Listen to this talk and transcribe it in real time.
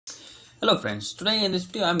Hello friends, today in this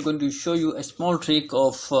video I'm going to show you a small trick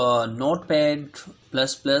of notepad++.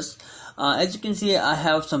 As you can see, I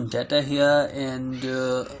have some data here, and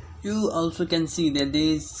you also can see that there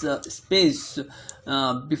is space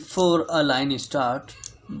before a line start.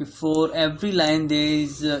 Before every line there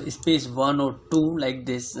is space 1 or 2 like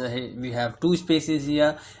this. We have 2 spaces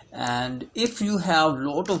here, and if you have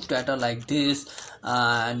lot of data like this,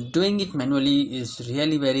 doing it manually is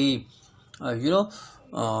really very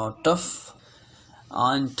tough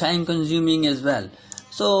and time consuming as well.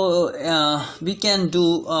 So we can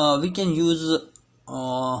use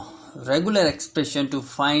regular expression to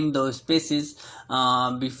find those spaces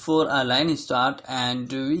before a line start,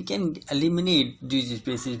 and we can eliminate these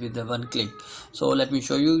spaces with the one click. So let me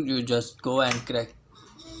show you. You just go and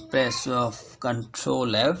press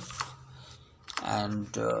Control F,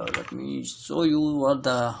 and let me show you what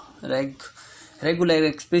the regular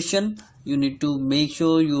expression. You need to make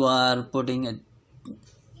sure you are putting a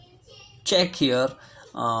check here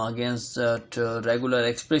against that regular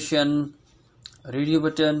expression radio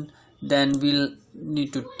button. Then we'll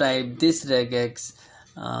need to type this regex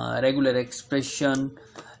regular expression,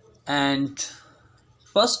 and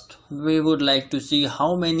first we would like to see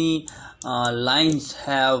how many lines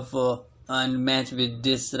have and match with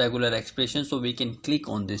this regular expression. So we can click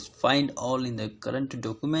on this find all in the current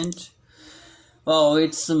document. Oh,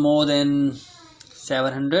 it's more than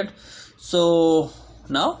 700. So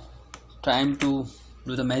now time to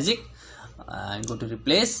do the magic. I'm going to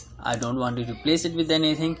replace. I don't want to replace it with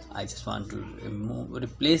anything. I just want to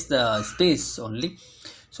replace the space only.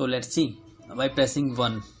 So let's see by pressing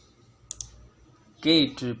 1. Okay,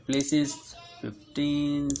 it replaces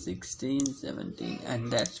 15, 16, 17, and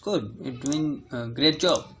that's good. It's doing a great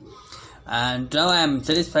job. And now I am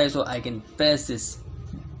satisfied, so I can press this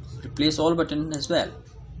replace all button as well.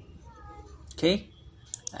 Okay,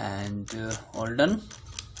 and all done.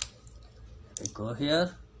 I go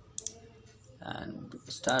here and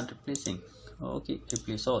start replacing. Okay,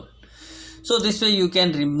 replace all. So this way you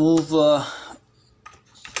can remove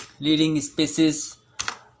leading spaces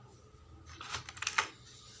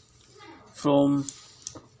from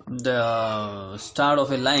the start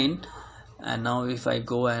of a line. And now if I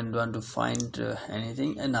go and want to find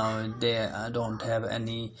anything, and now there I don't have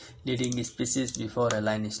any leading spaces before a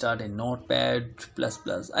line start in notepad++.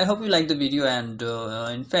 I hope you like the video, and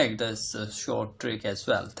in fact that's a short trick as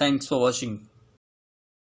well. Thanks for watching.